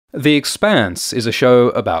The Expanse is a show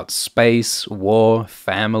about space, war,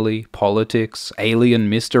 family, politics, alien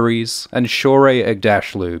mysteries, and Shorey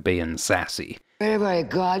Agdashlu being sassy. Everybody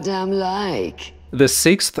goddamn like. The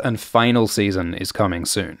 6th and final season is coming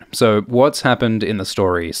soon, so what's happened in the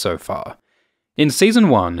story so far? In Season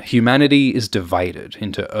 1, humanity is divided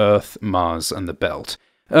into Earth, Mars, and the Belt.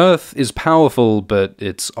 Earth is powerful, but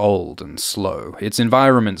it's old and slow, its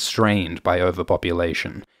environment strained by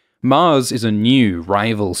overpopulation. Mars is a new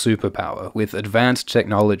rival superpower with advanced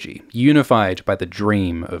technology, unified by the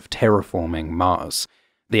dream of terraforming Mars.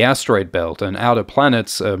 The asteroid belt and outer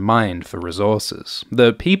planets are mined for resources.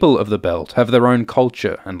 The people of the belt have their own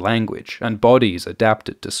culture and language, and bodies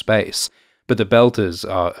adapted to space. But the Belters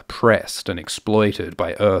are oppressed and exploited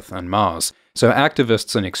by Earth and Mars, so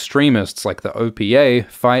activists and extremists like the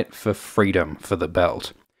OPA fight for freedom for the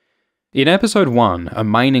belt. In Episode 1, a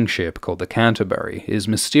mining ship called the Canterbury is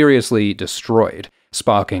mysteriously destroyed,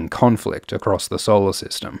 sparking conflict across the solar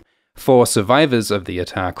system. 4 survivors of the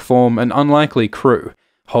attack form an unlikely crew.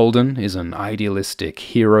 Holden is an idealistic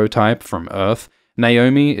hero type from Earth,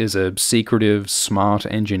 Naomi is a secretive, smart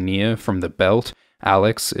engineer from the Belt,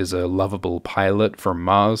 Alex is a lovable pilot from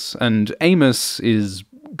Mars, and Amos is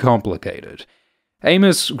complicated.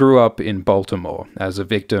 Amos grew up in Baltimore as a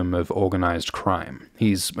victim of organized crime.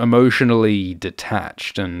 He's emotionally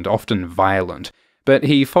detached and often violent, but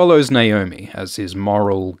he follows Naomi as his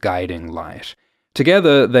moral guiding light.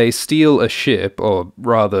 Together, they steal a ship, or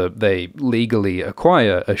rather, they legally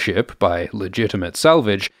acquire a ship by legitimate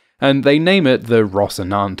salvage, and they name it the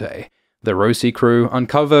Rocinante. The Roci crew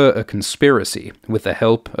uncover a conspiracy with the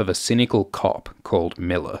help of a cynical cop called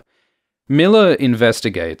Miller. Miller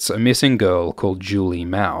investigates a missing girl called Julie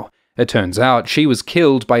Mao. It turns out she was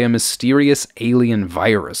killed by a mysterious alien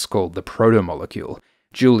virus called the protomolecule.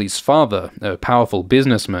 Julie's father, a powerful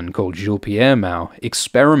businessman called Jules-Pierre Mao,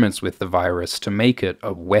 experiments with the virus to make it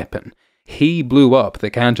a weapon. He blew up the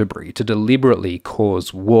Canterbury to deliberately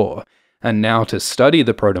cause war. And now to study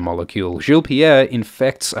the protomolecule, Jules-Pierre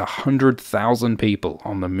infects 100,000 people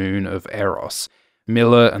on the moon of Eros.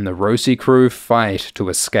 Miller and the Roci crew fight to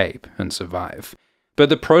escape and survive. But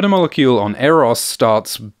the protomolecule on Eros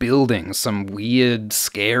starts building some weird,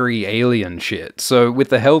 scary alien shit, so with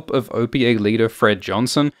the help of OPA leader Fred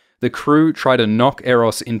Johnson, the crew try to knock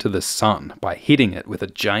Eros into the sun by hitting it with a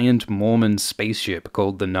giant Mormon spaceship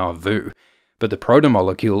called the Nauvoo. But the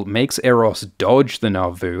protomolecule makes Eros dodge the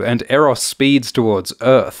Nauvoo, and Eros speeds towards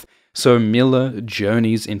Earth. So Miller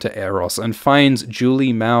journeys into Eros and finds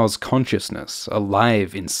Julie Mao's consciousness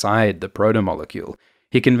alive inside the protomolecule.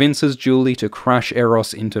 He convinces Julie to crash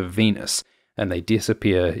Eros into Venus, and they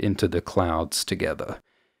disappear into the clouds together.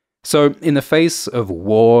 So, in the face of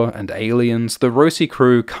war and aliens, the Roci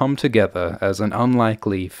crew come together as an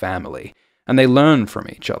unlikely family, and they learn from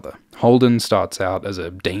each other. Holden starts out as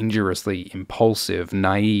a dangerously impulsive,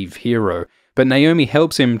 naive hero, but Naomi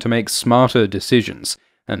helps him to make smarter decisions,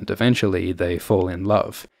 and eventually they fall in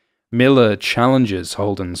love. Miller challenges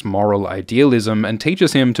Holden's moral idealism and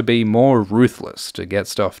teaches him to be more ruthless to get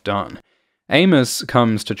stuff done. Amos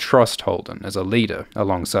comes to trust Holden as a leader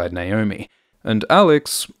alongside Naomi, and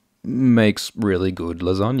Alex makes really good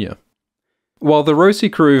lasagna. While the Roci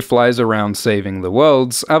crew flies around saving the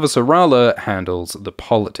worlds, Avasarala handles the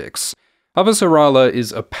politics. Avasarala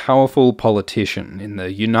is a powerful politician in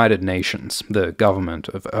the United Nations, the government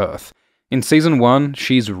of Earth. In Season 1,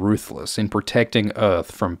 she's ruthless in protecting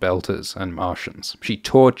Earth from Belters and Martians. She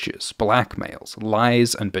tortures, blackmails,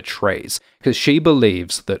 lies, and betrays, because she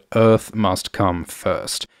believes that Earth must come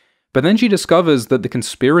first. But then she discovers that the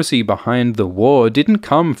conspiracy behind the war didn't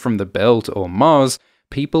come from the Belt or Mars.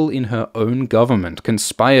 People in her own government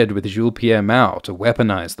conspired with Jules-Pierre Mao to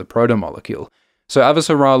weaponize the protomolecule. So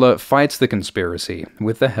Avasarala fights the conspiracy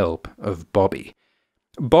with the help of Bobby.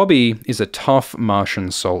 Bobby is a tough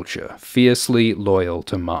Martian soldier, fiercely loyal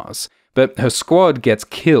to Mars, but her squad gets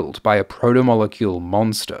killed by a protomolecule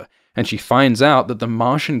monster, and she finds out that the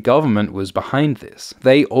Martian government was behind this.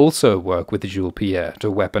 They also work with Jules-Pierre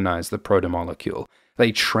to weaponize the protomolecule.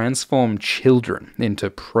 They transform children into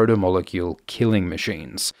protomolecule killing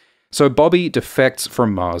machines. So Bobby defects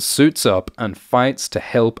from Mars, suits up, and fights to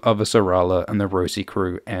help Avasarala and the Roci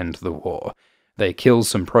crew end the war. They kill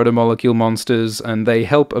some protomolecule monsters, and they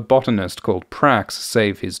help a botanist called Prax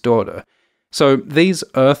save his daughter. So these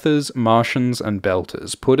Earthers, Martians, and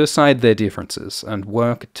Belters put aside their differences and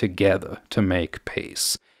work together to make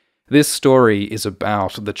peace. This story is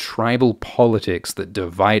about the tribal politics that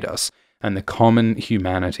divide us and the common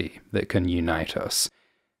humanity that can unite us.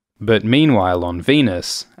 But meanwhile on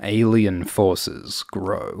Venus, alien forces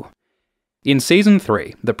grow. In Season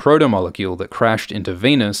 3, the protomolecule that crashed into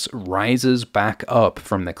Venus rises back up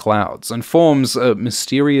from the clouds and forms a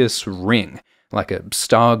mysterious ring, like a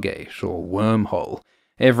stargate or wormhole.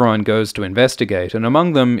 Everyone goes to investigate, and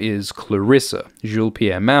among them is Clarissa,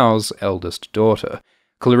 Jules-Pierre Mau's eldest daughter.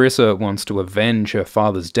 Clarissa wants to avenge her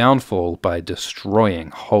father's downfall by destroying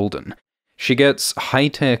Holden. She gets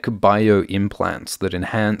high-tech bio-implants that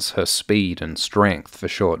enhance her speed and strength for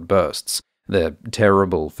short bursts. They're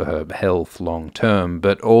terrible for her health long-term,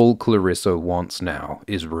 but all Clarissa wants now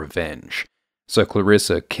is revenge. So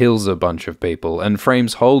Clarissa kills a bunch of people and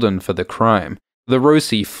frames Holden for the crime. The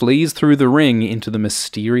Roci flees through the ring into the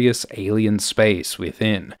mysterious alien space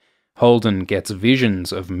within. Holden gets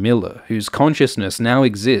visions of Miller, whose consciousness now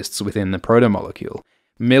exists within the protomolecule.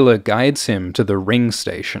 Miller guides him to the ring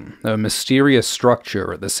station, a mysterious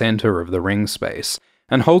structure at the center of the ring space,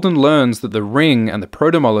 and Holden learns that the ring and the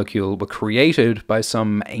protomolecule were created by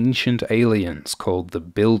some ancient aliens called the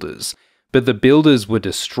Builders, but the Builders were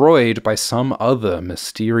destroyed by some other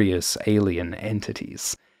mysterious alien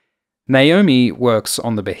entities. Naomi works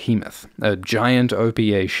on the Behemoth, a giant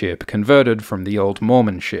OPA ship converted from the old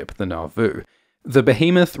Mormon ship, the Nauvoo. The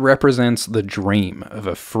Behemoth represents the dream of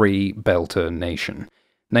a free Belter nation.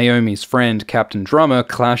 Naomi's friend Captain Drummer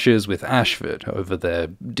clashes with Ashford over their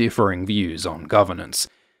differing views on governance.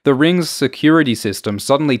 The ring's security system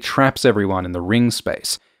suddenly traps everyone in the ring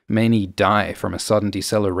space. Many die from a sudden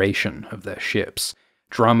deceleration of their ships.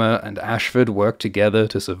 Drummer and Ashford work together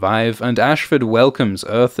to survive, and Ashford welcomes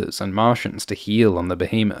Earthers and Martians to heal on the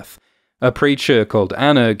Behemoth. A preacher called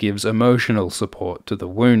Anna gives emotional support to the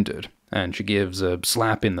wounded, and she gives a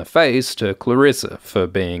slap in the face to Clarissa for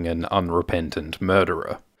being an unrepentant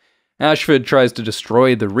murderer. Ashford tries to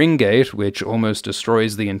destroy the ring gate, which almost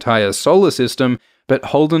destroys the entire solar system, but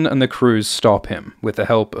Holden and the crews stop him, with the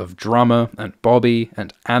help of Drummer and Bobby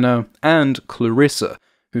and Anna and Clarissa,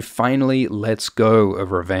 who finally lets go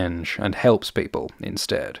of revenge and helps people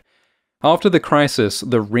instead. After the crisis,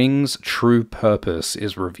 the ring's true purpose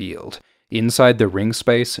is revealed. Inside the ring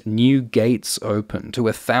space, new gates open to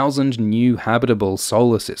 1,000 new habitable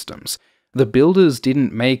solar systems. The Builders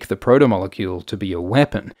didn't make the protomolecule to be a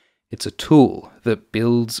weapon. It's a tool that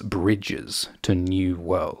builds bridges to new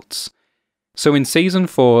worlds. So in Season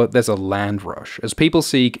 4, there's a land rush as people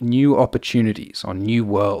seek new opportunities on new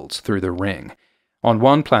worlds through the ring. On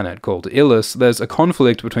one planet called Ilus, there's a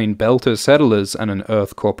conflict between Belter settlers and an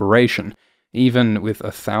Earth corporation. Even with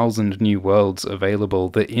 1,000 new worlds available,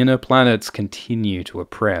 the inner planets continue to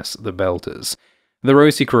oppress the Belters. The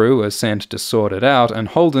Roci crew are sent to sort it out, and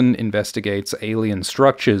Holden investigates alien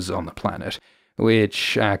structures on the planet,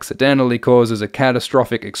 which accidentally causes a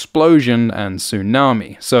catastrophic explosion and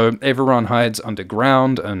tsunami, so everyone hides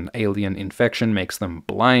underground, an alien infection makes them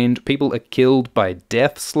blind, people are killed by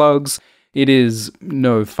death slugs. It is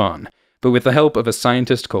no fun. But with the help of a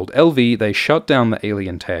scientist called Elvie, they shut down the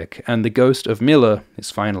alien tech, and the ghost of Miller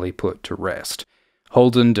is finally put to rest.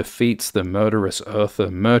 Holden defeats the murderous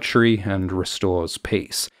Earther Mercury and restores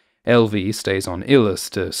peace. Elvie stays on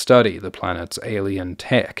Ilus to study the planet's alien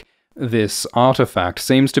tech. This artifact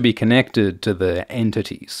seems to be connected to the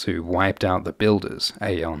entities who wiped out the Builders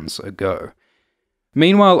aeons ago.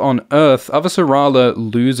 Meanwhile, on Earth, Avasarala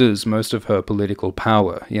loses most of her political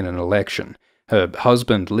power in an election. Her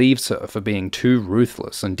husband leaves her for being too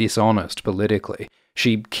ruthless and dishonest politically.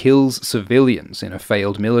 She kills civilians in a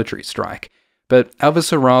failed military strike. But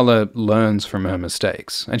Avasarala learns from her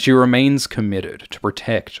mistakes, and she remains committed to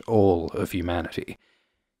protect all of humanity.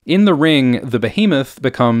 In the ring, the Behemoth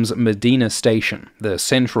becomes Medina Station, the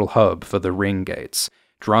central hub for the ring gates.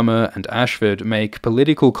 Drummer and Ashford make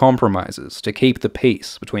political compromises to keep the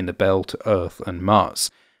peace between the Belt, Earth, and Mars.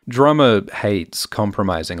 Drummer hates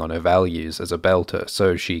compromising on her values as a Belter,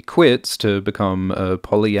 so she quits to become a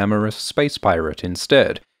polyamorous space pirate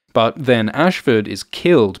instead. But then Ashford is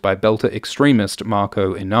killed by Belter extremist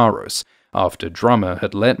Marco Inaros, after Drummer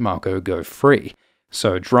had let Marco go free.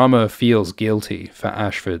 So Drummer feels guilty for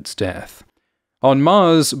Ashford's death. On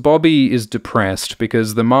Mars, Bobby is depressed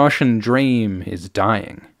because the Martian dream is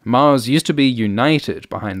dying. Mars used to be united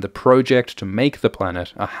behind the project to make the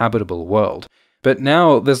planet a habitable world. But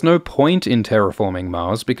now there's no point in terraforming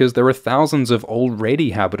Mars because there are thousands of already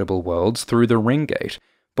habitable worlds through the ring gate.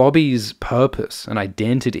 Bobby's purpose and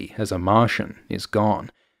identity as a Martian is gone.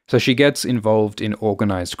 So she gets involved in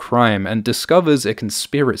organized crime and discovers a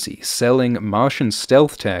conspiracy selling Martian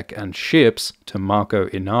stealth tech and ships to Marco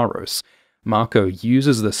Inaros. Marco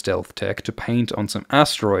uses the stealth tech to paint on some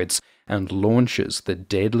asteroids and launches the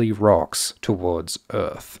deadly rocks towards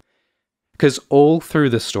Earth. Because all through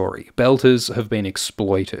the story, Belters have been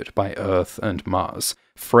exploited by Earth and Mars.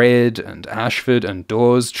 Fred and Ashford and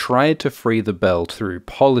Dawes tried to free the belt through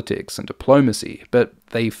politics and diplomacy, but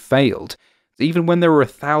they failed. Even when there were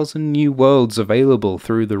 1,000 new worlds available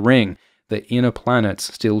through the ring, the inner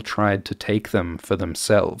planets still tried to take them for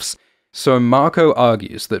themselves. So Marco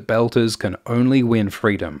argues that Belters can only win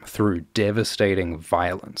freedom through devastating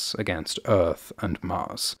violence against Earth and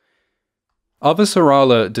Mars.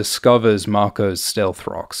 Avasarala discovers Marco's stealth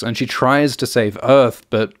rocks, and she tries to save Earth,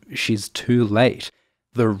 but she's too late.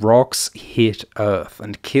 The rocks hit Earth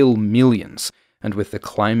and kill millions, and with the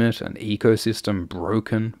climate and ecosystem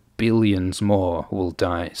broken, billions more will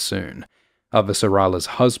die soon. Avasarala's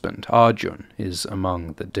husband, Arjun, is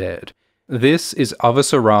among the dead. This is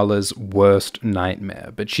Avasarala's worst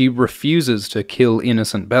nightmare, but she refuses to kill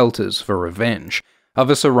innocent Belters for revenge.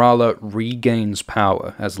 Avasarala regains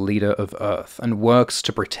power as leader of Earth and works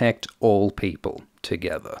to protect all people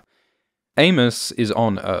together. Amos is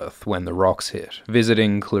on Earth when the rocks hit,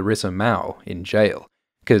 visiting Clarissa Mao in jail.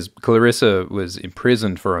 Because Clarissa was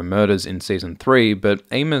imprisoned for her murders in Season 3, but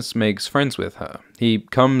Amos makes friends with her. He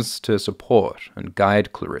comes to support and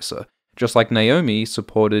guide Clarissa, just like Naomi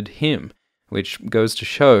supported him, which goes to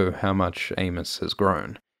show how much Amos has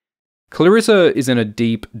grown. Clarissa is in a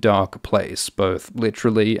deep, dark place, both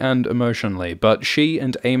literally and emotionally, but she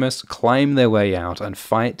and Amos climb their way out and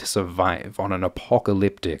fight to survive on an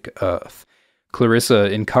apocalyptic Earth.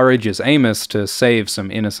 Clarissa encourages Amos to save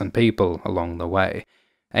some innocent people along the way.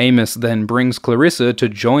 Amos then brings Clarissa to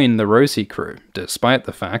join the Rosie crew, despite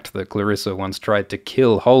the fact that Clarissa once tried to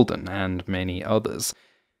kill Holden and many others.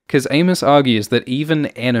 Because Amos argues that even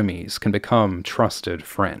enemies can become trusted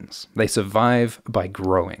friends. They survive by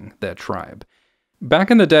growing their tribe.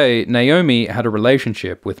 Back in the day, Naomi had a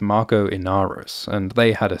relationship with Marco Inaros, and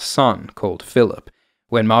they had a son called Philip.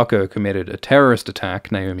 When Marco committed a terrorist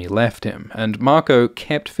attack, Naomi left him, and Marco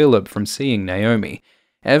kept Philip from seeing Naomi.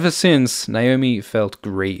 Ever since, Naomi felt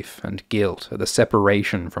grief and guilt at the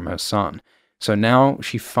separation from her son. So now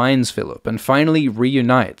she finds Philip and finally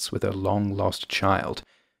reunites with her long-lost child.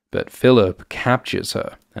 But Philip captures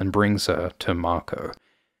her and brings her to Marco.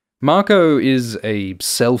 Marco is a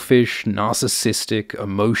selfish, narcissistic,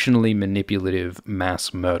 emotionally manipulative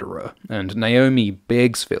mass murderer, and Naomi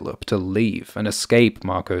begs Philip to leave and escape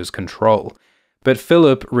Marco's control. But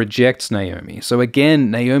Philip rejects Naomi, so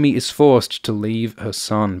again Naomi is forced to leave her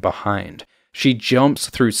son behind. She jumps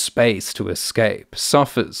through space to escape,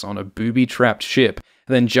 suffers on a booby-trapped ship,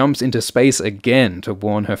 then jumps into space again to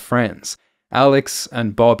warn her friends. Alex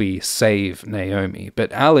and Bobby save Naomi,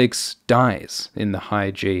 but Alex dies in the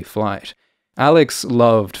high-G flight. Alex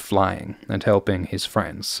loved flying and helping his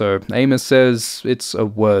friends, so Amos says it's a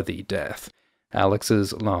worthy death.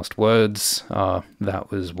 Alex's last words are,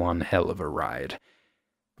 "That was one hell of a ride."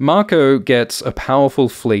 Marco gets a powerful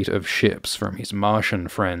fleet of ships from his Martian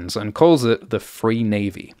friends and calls it the Free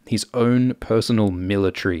Navy, his own personal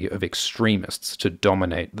military of extremists to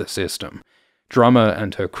dominate the system. Drummer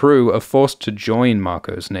and her crew are forced to join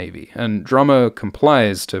Marco's navy, and Drummer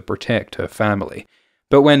complies to protect her family.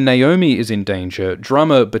 But when Naomi is in danger,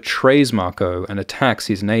 Drummer betrays Marco and attacks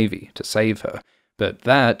his navy to save her. But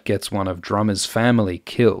that gets one of Drummer's family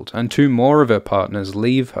killed, and 2 more of her partners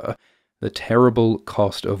leave her. The terrible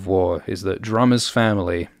cost of war is that Drummer's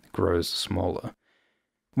family grows smaller.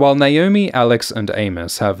 While Naomi, Alex, and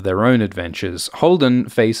Amos have their own adventures, Holden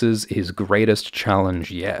faces his greatest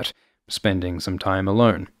challenge yet, spending some time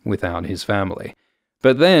alone, without his family.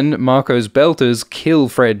 But then, Marco's Belters kill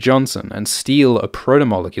Fred Johnson and steal a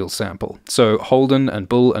protomolecule sample, so Holden and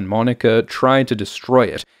Bull and Monica try to destroy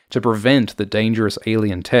it to prevent the dangerous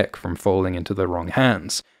alien tech from falling into the wrong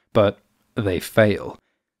hands, but they fail.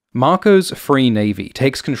 Marco's Free Navy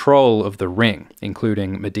takes control of the ring,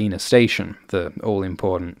 including Medina Station, the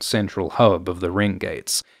all-important central hub of the ring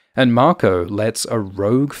gates, and Marco lets a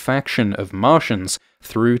rogue faction of Martians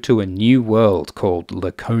through to a new world called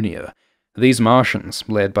Laconia. These Martians,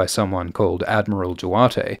 led by someone called Admiral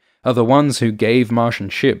Duarte, are the ones who gave Martian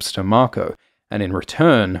ships to Marco, and in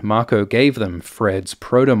return, Marco gave them Fred's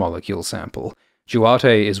protomolecule sample.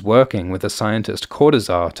 Duarte is working with the scientist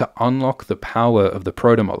Cortazar to unlock the power of the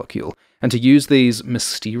protomolecule, and to use these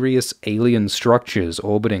mysterious alien structures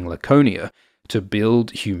orbiting Laconia to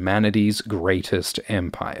build humanity's greatest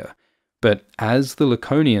empire. But as the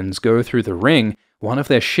Laconians go through the ring, one of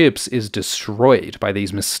their ships is destroyed by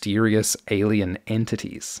these mysterious alien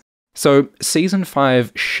entities. So, Season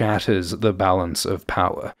 5 shatters the balance of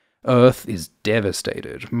power. Earth is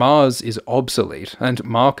devastated, Mars is obsolete, and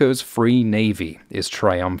Marco's Free Navy is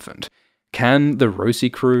triumphant. Can the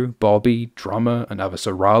Rosie crew, Bobby, Drummer, and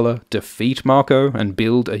Avasarala defeat Marco and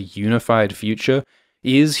build a unified future?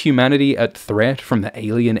 Is humanity at threat from the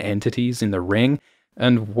alien entities in the ring?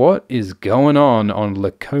 And what is going on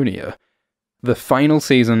Laconia? The final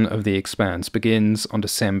season of The Expanse begins on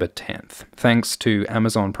December 10th. Thanks to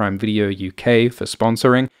Amazon Prime Video UK for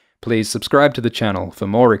sponsoring. Please subscribe to the channel for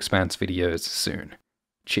more Expanse videos soon.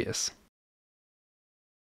 Cheers.